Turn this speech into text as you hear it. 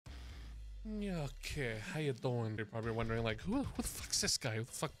Yeah, okay, how you doing? You're probably wondering, like, who the fuck's this guy? Who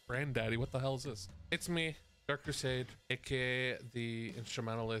the fuck, Granddaddy? What the hell is this? It's me, Dark Crusade, aka the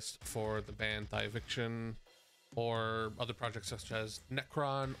instrumentalist for the band Die Eviction, or other projects such as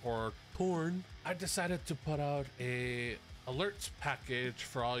Necron or Torn. I decided to put out a alerts package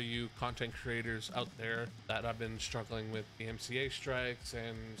for all you content creators out there that have been struggling with the MCA strikes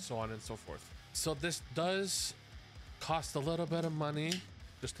and so on and so forth. So this does cost a little bit of money,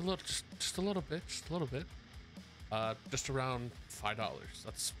 just a little bit, just around $5.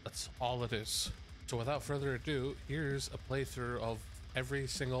 That's all it is. So without further ado, here's a playthrough of every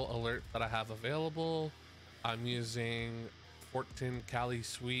single alert that I have available. I'm using Fortin Cali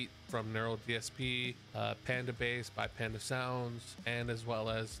Suite from Neuro DSP, Panda Bass by Panda Sounds, and as well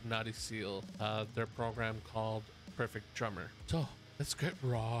as Naughty Seal, their program called Perfect Drummer. So let's get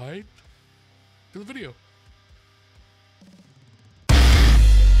right to the video.